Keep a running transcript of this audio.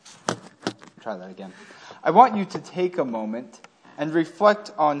try that again. I want you to take a moment and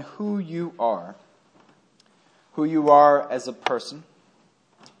reflect on who you are as a person,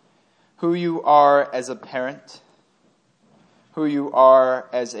 who you are as a parent, who you are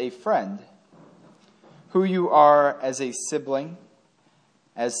as a friend, who you are as a sibling,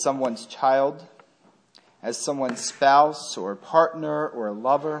 as someone's child, as someone's spouse or partner or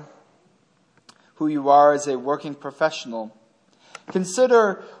lover, who you are as a working professional.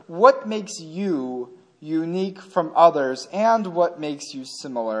 Consider what makes you unique from others and what makes you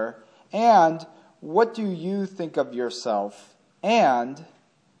similar, and what do you think of yourself, and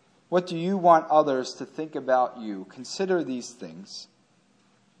what do you want others to think about you? Consider these things.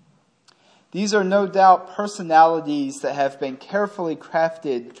 These are no doubt personalities that have been carefully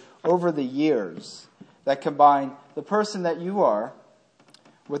crafted over the years that combine the person that you are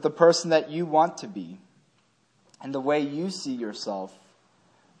with the person that you want to be, and the way you see yourself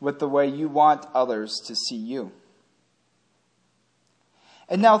with the way you want others to see you.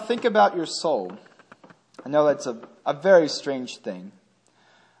 And now think about your soul. I know that's a very strange thing.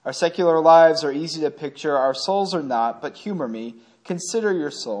 Our secular lives are easy to picture. Our souls are not, but humor me. Consider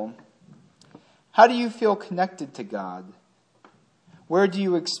your soul. How do you feel connected to God? Where do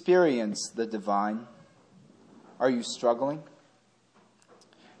you experience the divine? Are you struggling?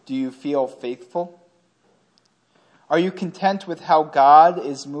 Do you feel faithful? Are you content with how God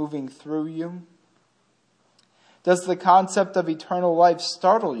is moving through you? Does the concept of eternal life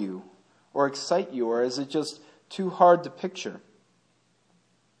startle you or excite you, or is it just too hard to picture?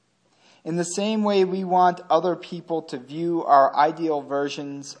 In the same way we want other people to view our ideal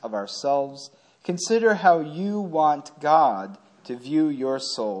versions of ourselves, consider how you want God to view your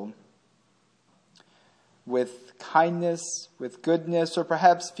soul. With kindness, with goodness, or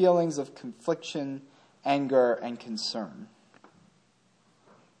perhaps feelings of confliction, anger, and concern.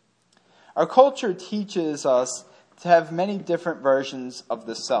 Our culture teaches us to have many different versions of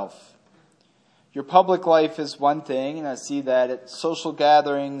the self. Your public life is one thing, and I see that at social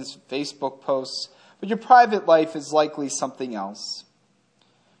gatherings, Facebook posts, but your private life is likely something else.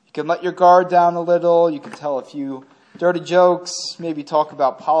 You can let your guard down a little, you can tell a few dirty jokes, maybe talk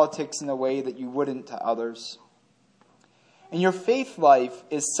about politics in a way that you wouldn't to others. And your faith life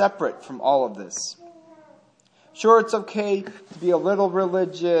is separate from all of this. Sure, it's okay to be a little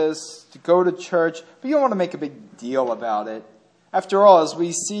religious, to go to church, but you don't want to make a big deal about it. After all, as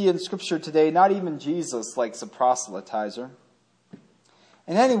we see in Scripture today, not even Jesus likes a proselytizer.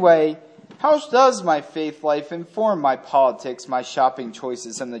 And anyway, how does my faith life inform my politics, my shopping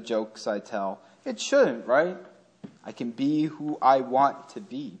choices, and the jokes I tell? It shouldn't, right? I can be who I want to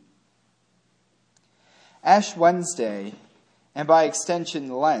be. Ash Wednesday, and by extension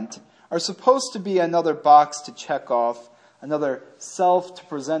Lent, are supposed to be another box to check off, another self to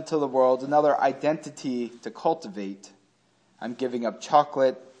present to the world, another identity to cultivate. I'm giving up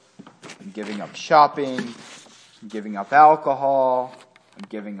chocolate, I'm giving up shopping, I'm giving up alcohol, I'm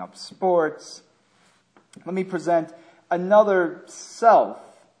giving up sports. Let me present another self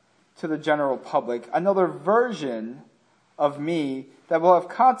to the general public, another version of me that will have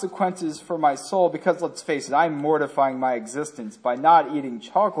consequences for my soul because, let's face it, I'm mortifying my existence by not eating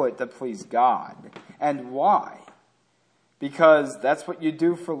chocolate to please God. And why? Because that's what you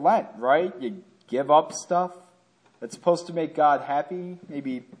do for Lent, right? You give up stuff that's supposed to make God happy,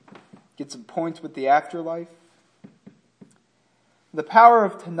 maybe get some points with the afterlife. The power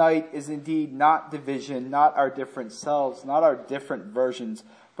of tonight is indeed not division, not our different selves, not our different versions,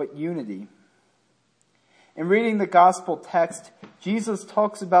 but unity. In reading the gospel text, Jesus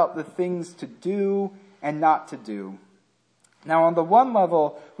talks about the things to do and not to do. Now, on the one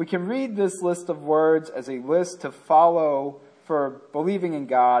level, we can read this list of words as a list to follow for believing in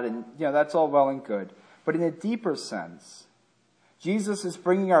God, and that's all well and good. But in a deeper sense, Jesus is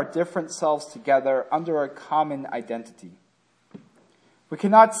bringing our different selves together under a common identity. We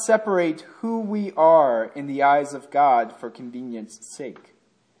cannot separate who we are in the eyes of God for convenience sake.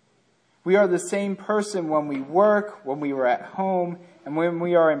 We are the same person when we work, when we are at home, and when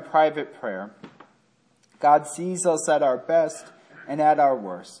we are in private prayer. God sees us at our best and at our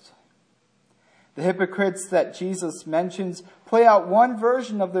worst. The hypocrites that Jesus mentions play out one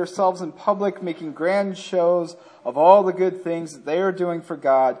version of themselves in public, making grand shows of all the good things that they are doing for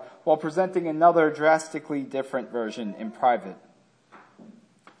God, while presenting another drastically different version in private.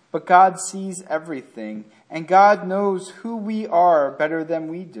 But God sees everything, and God knows who we are better than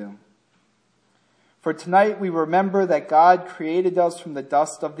we do. For tonight we remember that God created us from the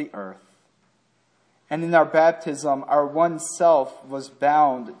dust of the earth. And in our baptism, our one self was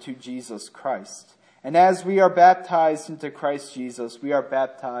bound to Jesus Christ. And as we are baptized into Christ Jesus, we are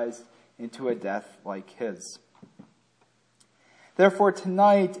baptized into a death like his. Therefore,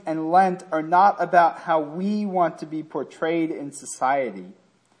 tonight and Lent are not about how we want to be portrayed in society.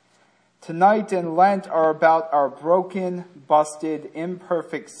 Tonight and Lent are about our broken, busted,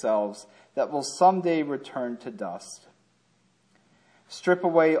 imperfect selves that will someday return to dust. Strip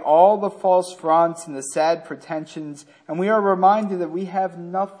away all the false fronts and the sad pretensions, and we are reminded that we have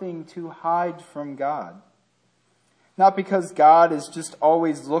nothing to hide from God. Not because God is just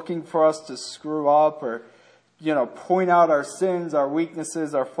always looking for us to screw up or, point out our sins, our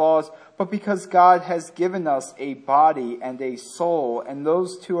weaknesses, our flaws, but because God has given us a body and a soul, and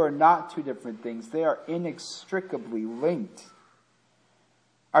those two are not two different things. They are inextricably linked.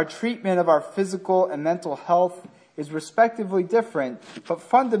 Our treatment of our physical and mental health is respectively different, but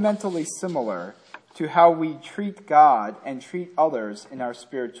fundamentally similar to how we treat God and treat others in our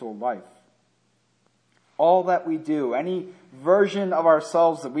spiritual life. All that we do, any version of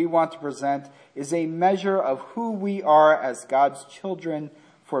ourselves that we want to present, is a measure of who we are as God's children,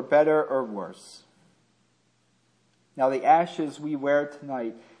 for better or worse. Now, the ashes we wear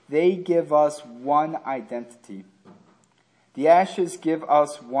tonight, they give us one identity. The ashes give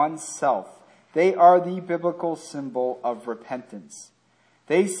us one self. They are the biblical symbol of repentance.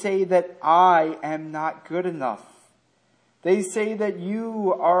 They say that I am not good enough. They say that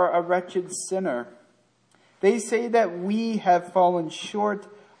you are a wretched sinner. They say that we have fallen short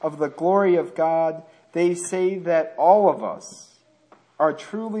of the glory of God. They say that all of us are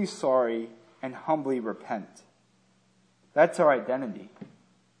truly sorry and humbly repent. That's our identity.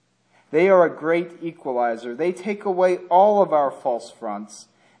 They are a great equalizer. They take away all of our false fronts,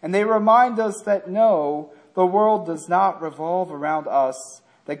 and they remind us that no, the world does not revolve around us,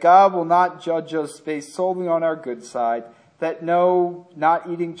 that God will not judge us based solely on our good side, that no, not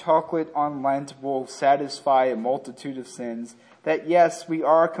eating chocolate on Lent will satisfy a multitude of sins, that yes, we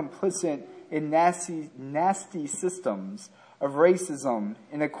are complicit in nasty systems of racism,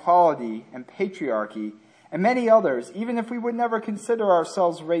 inequality, and patriarchy, and many others, even if we would never consider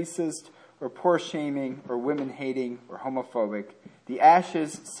ourselves racist or poor-shaming or women-hating or homophobic. The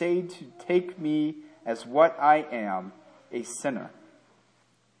ashes say to take me as what I am, a sinner.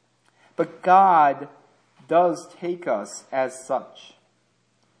 But God does take us as such.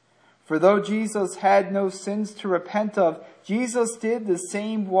 For though Jesus had no sins to repent of, Jesus did the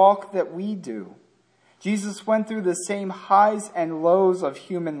same walk that we do. Jesus went through the same highs and lows of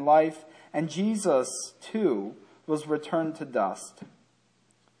human life, and Jesus, too, was returned to dust.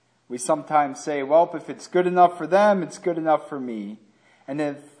 We sometimes say, well, if it's good enough for them, it's good enough for me. And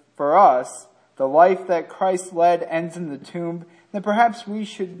if, for us, the life that Christ led ends in the tomb, then perhaps we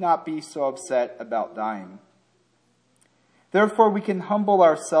should not be so upset about dying. Therefore, we can humble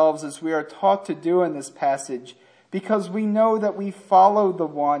ourselves as we are taught to do in this passage, because we know that we follow the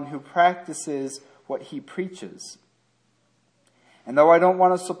one who practices what he preaches. And though I don't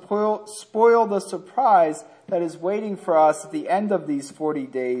want to spoil the surprise that is waiting for us at the end of these 40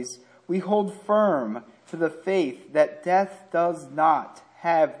 days, we hold firm to the faith that death does not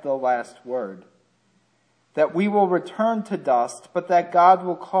have the last word. That we will return to dust, but that God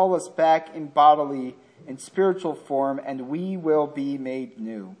will call us back in bodily and spiritual form, and we will be made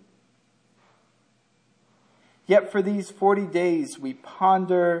new. Yet for these 40 days, we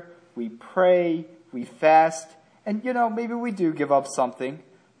ponder, we pray, we fast, and maybe we do give up something,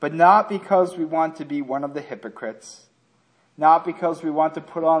 but not because we want to be one of the hypocrites, not because we want to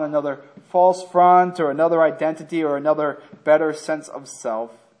put on another false front or another identity or another better sense of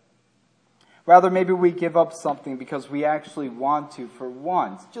self. Rather, maybe we give up something because we actually want to, for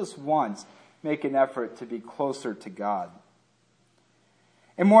once, just once, make an effort to be closer to God.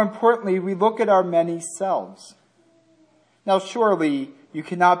 And more importantly, we look at our many selves. Now, surely, you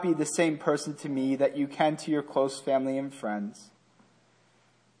cannot be the same person to me that you can to your close family and friends.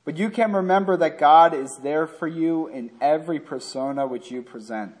 But you can remember that God is there for you in every persona which you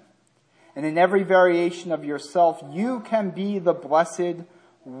present. And in every variation of yourself, you can be the blessed,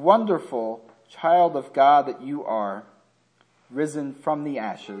 wonderful child of God that you are, risen from the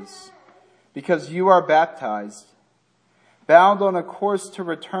ashes, because you are baptized, bound on a course to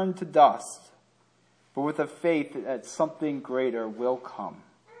return to dust, but with a faith that something greater will come.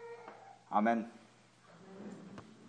 Amen.